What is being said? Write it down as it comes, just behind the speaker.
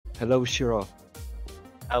Hello, Shiro.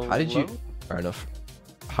 Hello? How did you? Fair enough.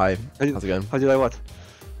 Hi, how's it going? How did I what?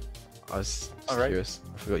 I was just Alright. curious.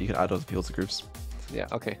 I forgot you could add other people to groups. Yeah,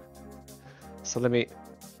 okay. So let me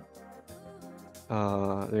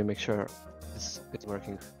make sure it's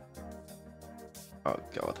working. Oh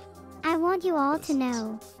god. I want you all to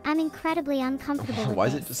know, I'm incredibly uncomfortable with Why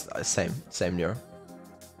is this. it just same Nero?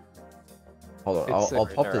 Hold on, It's I'll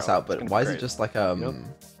great, pop this Nero. out. But It's why is it great. just like Yep.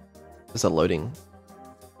 just a loading?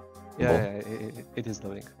 Yeah, it is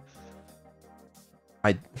loading.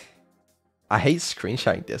 I hate screen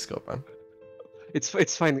sharing Discord, man. It's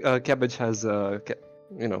fine. Cabbage has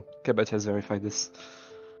Cabbage has verified this.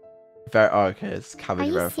 Oh, okay, it's Cabbage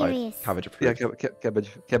you verified. serious? Cabbage Yeah, approved.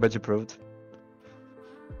 Cabbage approved.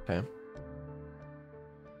 Okay.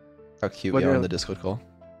 How cute What we are do on you- the Discord call.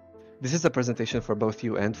 This is a presentation for both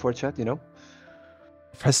you and for chat.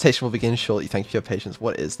 Presentation will begin shortly. Thank you for your patience.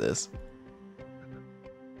 What is this?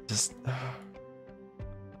 Just.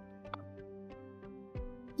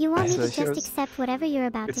 You want me So to just here's- accept whatever you're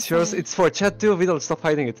about to It's yours. say. It's for chat too. Vidal, stop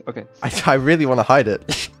hiding it. Okay. I really want to hide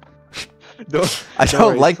it. No, I don't don't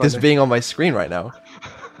worry, like it's this fine. being on my screen right now.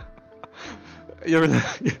 You're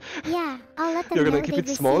Yeah, I'll let them You're know gonna keep they've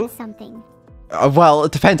it small? received something. Well,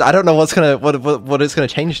 it depends. I don't know what's gonna what it's gonna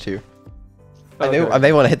change to. I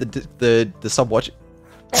may want to hit the sub watch.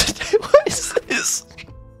 What is this?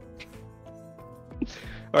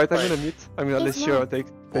 Alright, I'm gonna mute. I'm gonna let It's Shiro not. take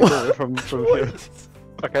over from here.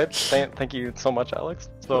 Okay, thank you so much, Alex.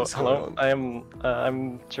 So, What's going hello,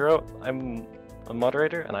 I'm Shiro. I'm a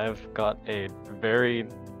moderator, and I've got a very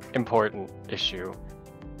important issue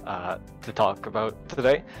to talk about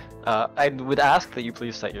today. I would ask that you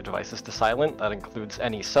please set your devices to silent. That includes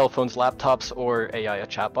any cell phones, laptops, or AI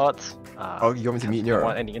chatbots. Oh, you want me to mute Don't Nero?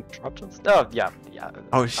 want any interruptions? Oh, yeah.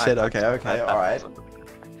 Oh shit. I- Okay. I- Alright.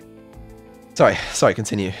 Sorry.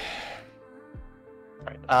 Continue.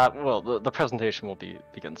 Alright, well, the presentation will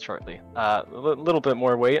begin shortly. A little bit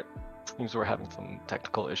more wait. Seems we're having some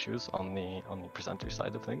technical issues on the presenter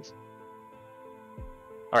side of things.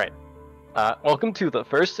 Alright, welcome to the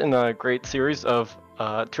first in a great series of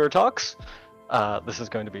tour talks. This is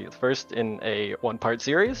going to be the first in a one-part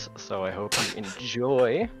series, so I hope you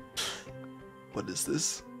enjoy. What is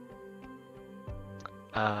this?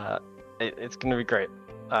 It's going to be great.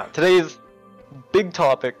 Today's big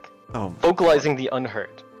topic: Oh. vocalizing the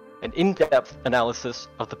unheard, an in-depth analysis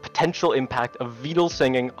of the potential impact of Vedal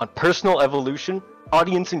singing on personal evolution,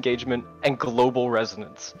 audience engagement, and global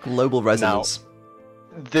resonance. Global resonance.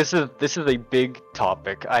 This is a big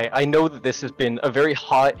topic. I know that this has been a very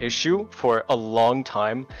hot issue for a long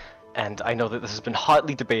time, and I know that this has been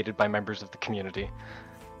hotly debated by members of the community.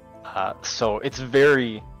 So it's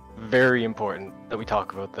very, very important that we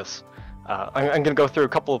talk about this. I'm going to go through a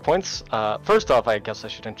couple of points. First off, I guess I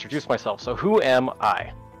should introduce myself. So who am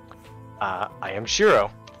I? I am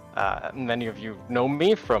Shiro. Many of you know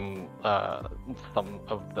me from some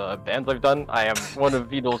of the bands I've done. I am one of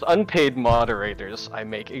Vedal's unpaid moderators. I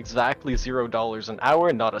make exactly $0 an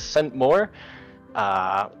hour, not a cent more.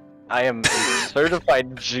 I am a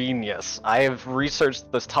certified genius. I have researched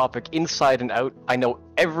this topic inside and out. I know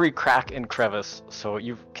every crack and crevice, so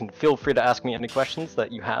you can feel free to ask me any questions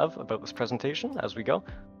that you have about this presentation as we go.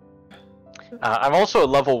 I'm also a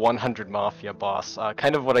level 100 Mafia boss,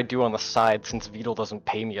 kind of what I do on the side since Vedal doesn't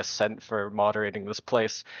pay me a cent for moderating this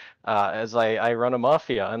place, as I run a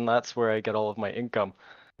Mafia, and that's where I get all of my income.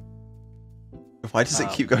 Why does it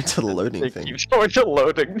keep going to the loading It thing? keeps going to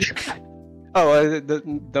loading. Oh,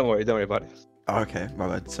 don't worry about it. Oh, okay. My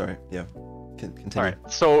bad. Sorry. Yeah. Continue.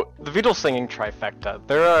 Alright, so the Vedal singing trifecta.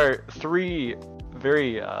 There are three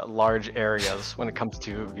very large areas when it comes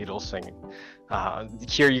to Vedal singing.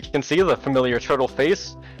 Here you can see the familiar turtle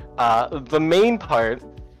face. The main part,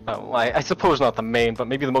 I suppose not the main, but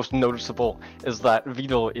maybe the most noticeable, is that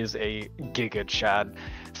Vedal is a Giga Chad.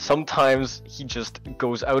 Sometimes he just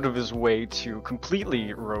goes out of his way to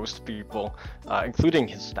completely roast people, including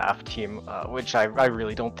his staff team, which I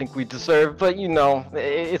really don't think we deserve, but you know,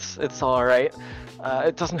 it's alright.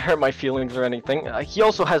 It doesn't hurt my feelings or anything. He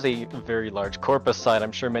also has a very large corpus side.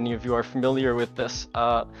 I'm sure many of you are familiar with this,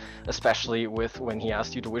 especially with when he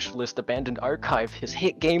asked you to wishlist Abandoned Archive, his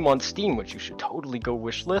hit game on Steam, which you should totally go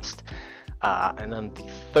wishlist. And then the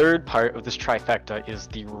third part of this trifecta is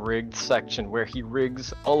the rigged section, where he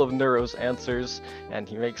rigs all of Neuro's answers, and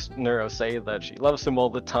he makes Neuro say that she loves him all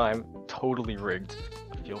the time. Totally rigged.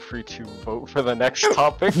 Feel free to vote for the next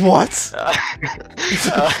topic. What?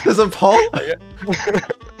 There's a poll?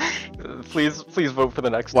 Please vote for the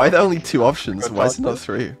next Why are topic. there only two options? Go Why is talk it not to-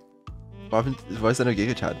 three? Why is there no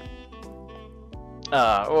Giga Chad?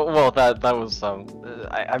 Well, that was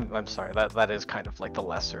I'm sorry. That is kind of like the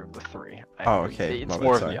lesser of the three. Okay. It's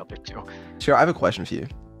more of the other two. Sure, I have a question for you.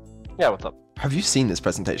 Yeah, what's up? Have you seen this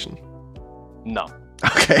presentation? No.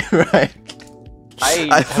 Okay, right.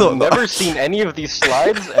 I have never seen any of these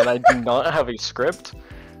slides, and I do not have a script.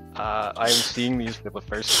 I'm seeing these for the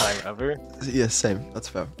first time ever. Yeah, same. That's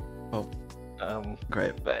fair. Oh,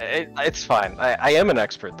 great. It's fine. I am an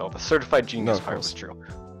expert, though. The certified genius part was true.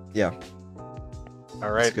 Yeah.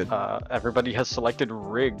 All right. Good. Everybody has selected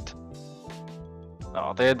rigged.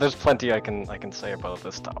 Oh, there's plenty I can say about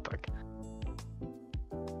this topic.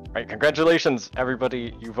 Right, congratulations,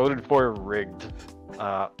 everybody. You voted for rigged.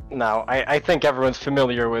 Now, I think everyone's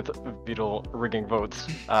familiar with Vedal rigging votes.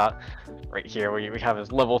 Right here, we have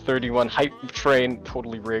his level 31 hype train,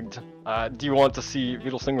 totally rigged. Do you want to see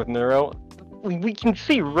Vedal sing with Neuro? We can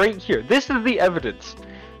see right here. This is the evidence.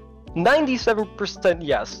 97%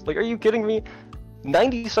 yes. Like, are you kidding me?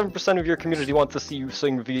 97% of your community wants to see you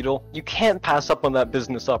sing Vedal. You can't pass up on that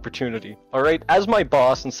business opportunity, alright? As my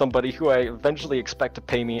boss and somebody who I eventually expect to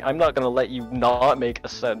pay me, I'm not gonna let you not make a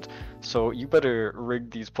cent. So you better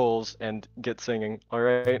rig these polls and get singing,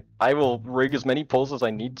 alright? I will rig as many polls as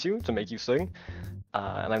I need to make you sing.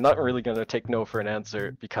 And I'm not really gonna take no for an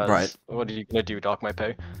answer because what are you gonna do, dock my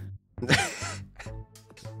pay?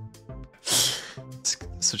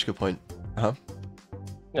 Such a good point. Uh-huh.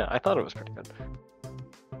 Yeah, I thought it was pretty good.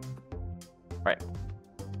 Right.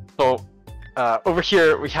 So, over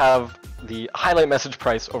here we have the highlight message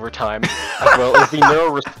price over time, as well as the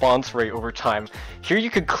neuro response rate over time. Here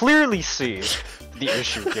you could clearly see the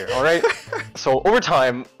issue here, alright? So, over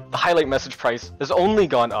time, the highlight message price has only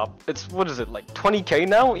gone up. It's, what is it, like 20k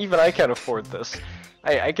now? Even I can't afford this.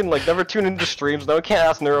 I can like never tune into streams now. I can't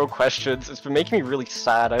ask Neuro questions. It's been making me really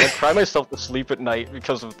sad. I like, cry myself to sleep at night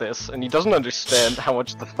because of this, and he doesn't understand how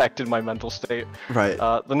much it's affected my mental state. Right.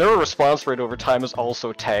 The Neuro response rate over time is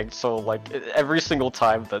also tagged, so like every single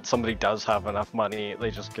time that somebody does have enough money, they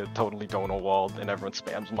just get totally donut-walled, and everyone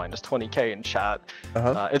spams minus 20k in chat.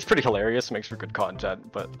 It's pretty hilarious. Makes for good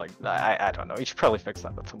content, but like I don't know. You should probably fix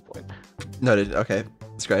that at some point. Noted. Okay,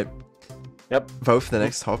 that's great. Yep. Vote for the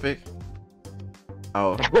next topic.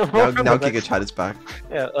 Oh, now Giga Chat is back.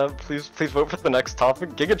 Yeah, please vote for the next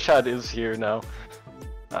topic. Giga Chat is here now.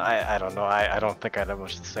 I don't know. I don't think I'd have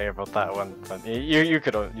much to say about that one, but you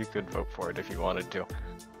could vote for it if you wanted to.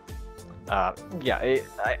 Yeah,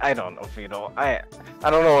 I don't know, Vedal. I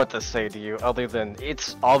don't know what to say to you other than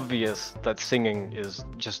it's obvious that singing is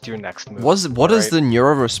just your next move. What has the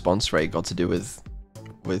neuro response rate got to do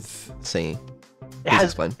with singing? It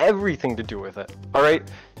has everything to do with it. All right.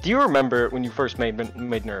 Do you remember when you first made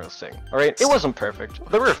Neuro sing? All right. It wasn't perfect.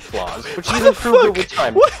 There were flaws, but you improved over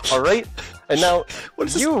time. All right. And now you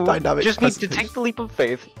just need to take the leap of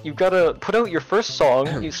faith. You gotta put out your first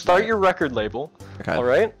song. You start your record label. Okay. All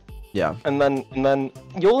right. Yeah. And then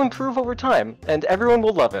you'll improve over time, and everyone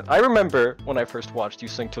will love it. I remember when I first watched you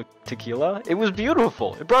sing Tequila. It was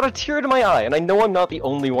beautiful. It brought a tear to my eye, and I know I'm not the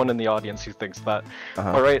only one in the audience who thinks that.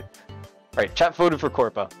 All right. Right, chat voted for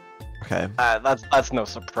Corpa. Okay. That's no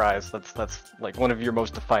surprise. That's like one of your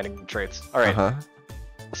most defining traits. All right.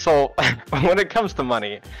 So when it comes to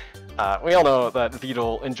money, we all know that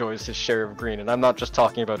Vedal enjoys his share of green, and I'm not just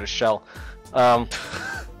talking about his shell.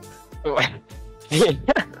 He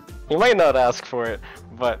might not ask for it,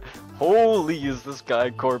 but holy is this guy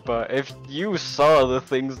Corpa. If you saw the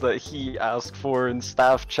things that he asked for in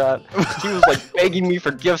staff chat, he was like begging me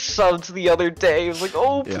for gift subs the other day. He was like,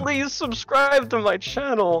 oh, please subscribe to my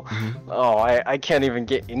channel. Oh, I can't even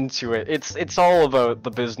get into it. It's all about the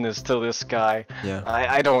business to this guy. Yeah.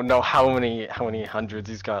 I don't know how many hundreds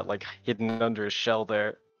he's got like hidden under his shell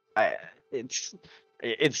there. It's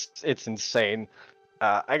insane.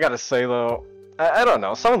 I gotta say though, I don't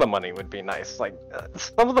know, some of the money would be nice. Like,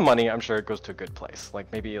 some of the money, I'm sure it goes to a good place.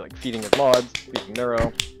 Like, maybe, like, feeding his mods, feeding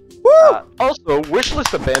Neuro. Also,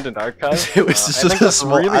 wishlist abandoned archive. It was just a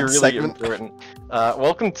small ad segment. Important.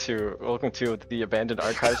 Welcome to the abandoned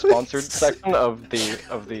archive sponsored section of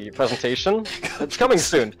the presentation. It's coming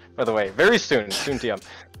soon, by the way. Very soon TM.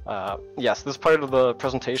 Yes, this part of the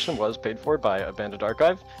presentation was paid for by Abandoned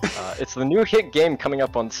Archive. It's the new hit game coming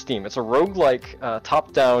up on Steam. It's a roguelike,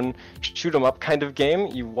 top-down, shoot-'em-up kind of game.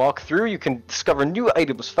 You walk through, you can discover new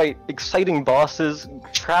items, fight exciting bosses,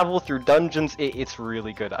 travel through dungeons. It's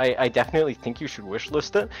really good. I definitely think you should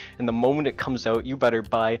wishlist it, and the moment it comes out, you better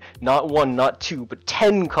buy not 1, not 2, but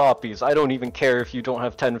 10 copies. I don't even care if you don't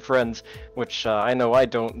have 10 friends, which I know I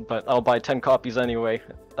don't, but I'll buy 10 copies anyway,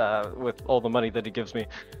 with all the money that he gives me.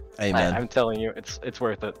 Amen. I'm telling you, it's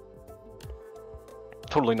worth it.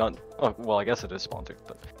 Totally not. Oh, well, I guess it is sponsored,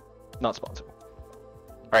 but not sponsored.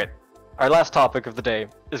 All our last topic of the day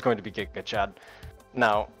is going to be Giga Chad.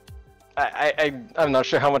 Now, I'm not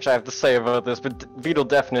sure how much I have to say about this, but Vedal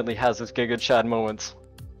definitely has his Giga Chad moments.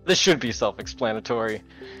 This should be self-explanatory.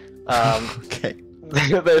 Okay.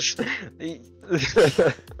 There's,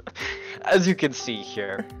 as you can see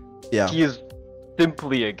here, Yeah. he is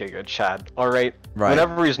simply a Giga Chad, alright? Right.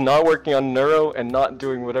 Whenever he's not working on Neuro and not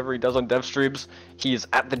doing whatever he does on dev streams, he is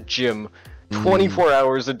at the gym 24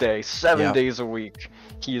 hours a day, 7 days a week.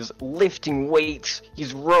 He is lifting weights,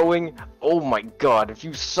 he's rowing. Oh my god, if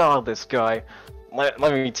you saw this guy, let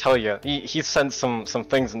me tell you, he sent some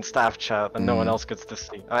things in staff chat that no one else gets to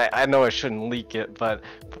see. I know I shouldn't leak it, but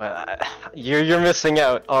you're missing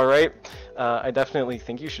out, alright? I definitely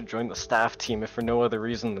think you should join the staff team if for no other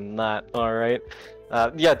reason than that, alright?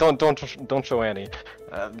 Yeah, don't show Annie.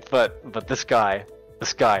 But this guy,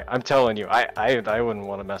 I'm telling you, I wouldn't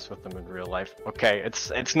want to mess with him in real life. Okay,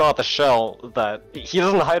 it's not the shell that he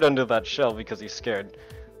doesn't hide under that shell because he's scared.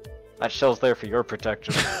 That shell's there for your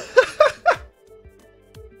protection.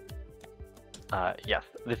 Yes,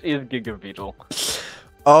 this is Giga Vedal.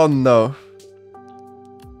 Oh no.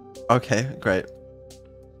 Okay, great.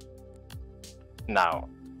 Now,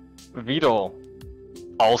 Vedal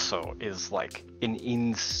also is like an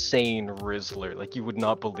insane Rizzler, like you would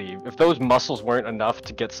not believe. If those muscles weren't enough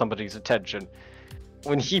to get somebody's attention,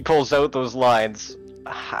 when he pulls out those lines,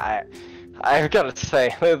 I've got to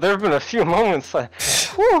say, there have been a few moments.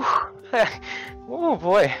 Whew, oh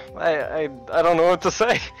boy, I don't know what to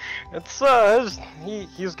say. It's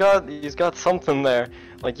he's got something there.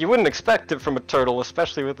 Like you wouldn't expect it from a turtle,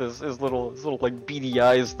 especially with his little like beady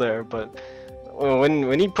eyes there. But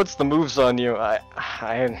when he puts the moves on you,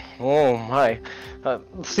 oh my.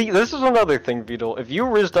 See, this is another thing, Vedal. If you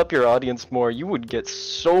rizzed up your audience more, you would get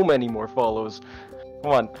so many more follows.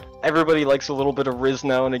 Come on, everybody likes a little bit of Riz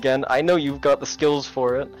now and again. I know you've got the skills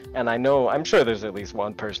for it, and I'm sure there's at least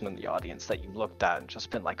one person in the audience that you've looked at and just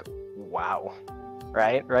been like, wow.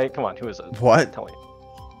 Right? Come on, who is it? What? Tell me.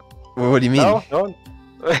 What do you mean? No?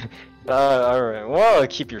 Alright, well,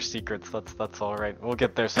 keep your secrets, that's alright. We'll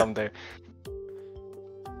get there someday.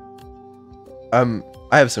 I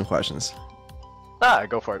have some questions.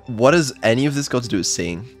 Go for it. What does any of this got to do with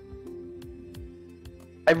singing?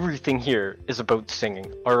 Everything here is about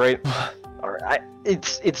singing, alright? Alright,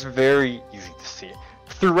 it's very easy to see.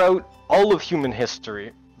 Throughout all of human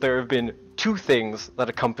history, there have been two things that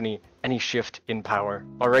accompany any shift in power,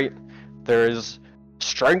 alright? There is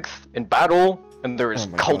strength in battle, and there is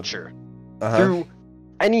culture. Through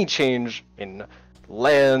any change in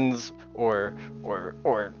lands or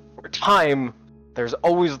time, there's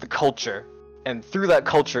always the culture, and through that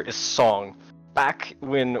culture is song. Back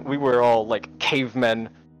when we were all like cavemen,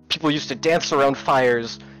 people used to dance around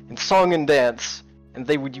fires in song and dance, and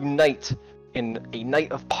they would unite in a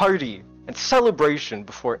night of party and celebration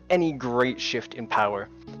before any great shift in power.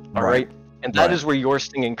 Alright? And that is where your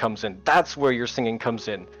singing comes in. That's where your singing comes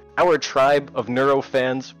in. Our tribe of Neuro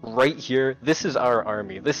fans right here, this is our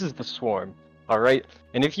army. This is the swarm. Alright?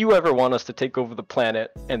 And if you ever want us to take over the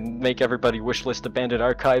planet and make everybody wishlist Abandoned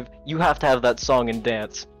Archive, you have to have that song and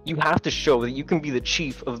dance. You have to show that you can be the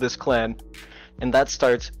chief of this clan. And that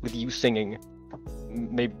starts with you singing.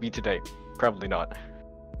 Maybe today. Probably not.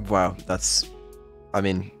 Wow, I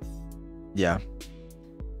mean, yeah.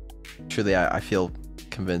 Truly, I feel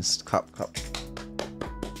convinced. Clap.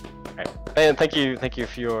 Right. And thank you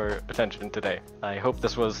for your attention today. I hope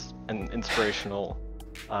this was an inspirational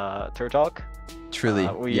tour talk. Truly,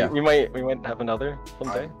 we might have another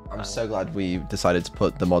someday. I'm so glad we decided to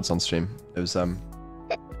put the mods on stream. It was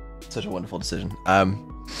such a wonderful decision.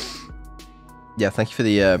 Yeah, thank you for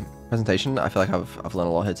the presentation. I feel like I've learned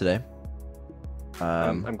a lot here today.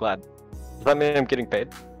 I'm glad. Does that mean I'm getting paid?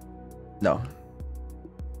 No.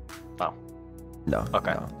 Oh. No.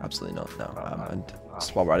 Okay. No, absolutely not. No. And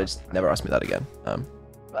Swab Rider, just never ask me that again. I'm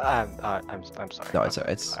sorry. No, it's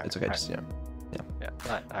okay. Just yeah.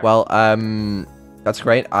 Well, Well, that's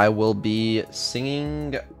great. I will be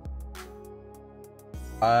singing.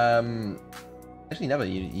 Actually, never.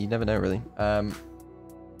 You never know, really. But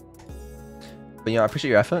I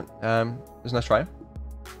appreciate your effort. It was a nice try.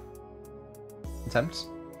 Attempt.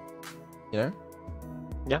 Yeah.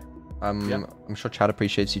 I'm sure Chad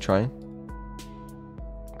appreciates you trying.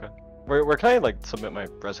 Okay. Where can I like submit my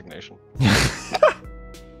resignation?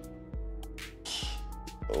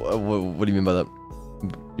 What do you mean by that?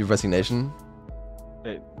 Your resignation?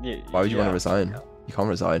 Why would you want to resign? You can't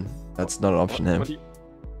resign. That's not an option here.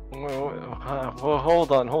 Well,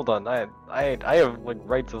 hold on. I have like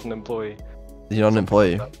rights as an employee. You're not an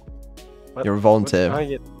employee. What? You're a volunteer.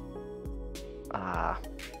 Yeah.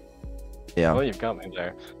 Yeah. Well, you've got me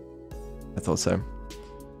there. I thought so.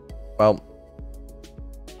 Well,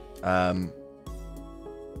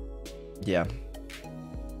 yeah.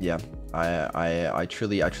 I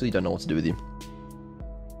truly don't know what to do with you.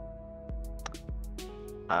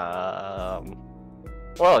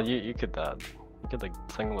 Well, you could like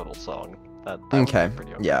sing a little song. That would be Okay.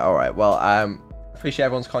 pretty okay. Yeah. All right. Well, appreciate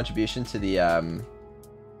everyone's contribution to the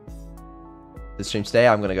stream today.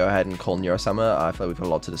 I'm gonna go ahead and call Neurosummer. I feel like we've got a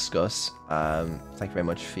lot to discuss. Thank you very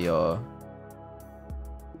much for your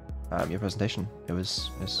presentation. It was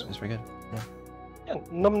very good. Yeah. Yeah,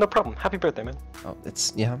 no problem. Happy birthday, man. Oh,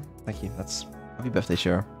 yeah. Thank you. That's happy birthday,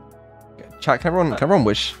 Shiro. Okay. Chat. Can everyone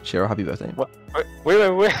wish Shiro happy birthday? What? Wait.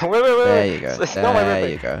 There you go. It's not my There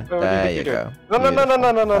birthday. you go. What There did you you do? go. No.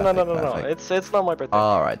 Perfect. It's not my birthday.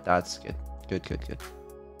 All right. That's good. Good.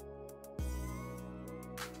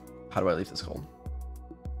 How do I leave this call?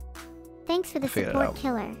 Thanks for the Figured it support, out.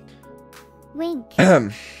 killer. Wink. Well,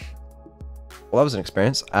 that was an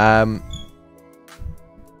experience.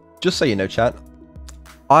 Just so you know, chat,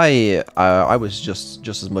 I was just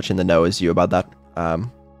as much in the know as you about that.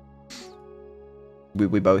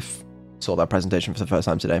 We both saw that presentation for the first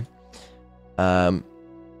time today.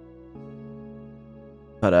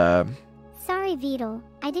 But Sorry, Vedal.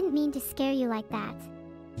 I didn't mean to scare you like that.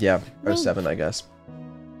 yeah, Wink. 07, I guess.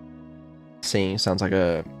 Singing sounds like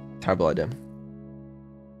a terrible idea.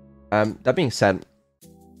 That being said,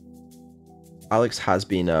 Alex has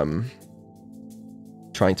been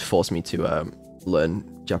trying to force me to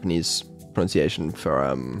learn Japanese pronunciation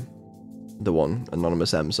for the one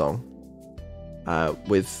Anonymous M song.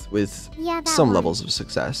 With Yeah, that some one. levels of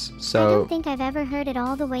success. I So, don't think I've ever heard it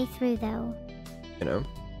all the way through, though. you know,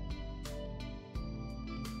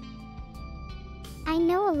 I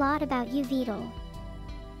know a lot about you, Vedal.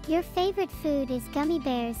 Your favorite food is gummy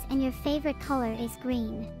bears, and your favorite color is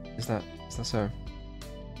green. is that so?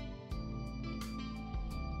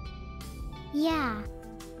 Yeah.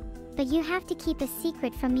 But you have to keep a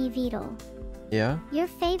secret from me, Vedal. Yeah? Your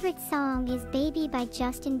favorite song is Baby by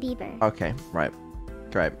Justin Bieber. Okay, right.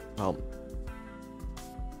 Great. Well,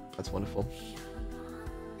 that's wonderful.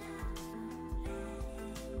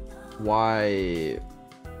 Why?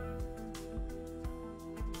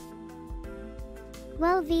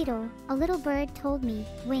 Well, Vedal, a little bird told me,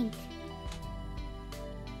 wink.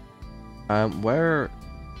 What am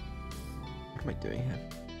I doing here?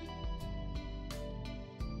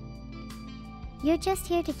 You're just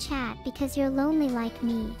here to chat because you're lonely like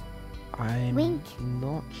me. I'm Wink.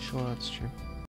 not sure that's true.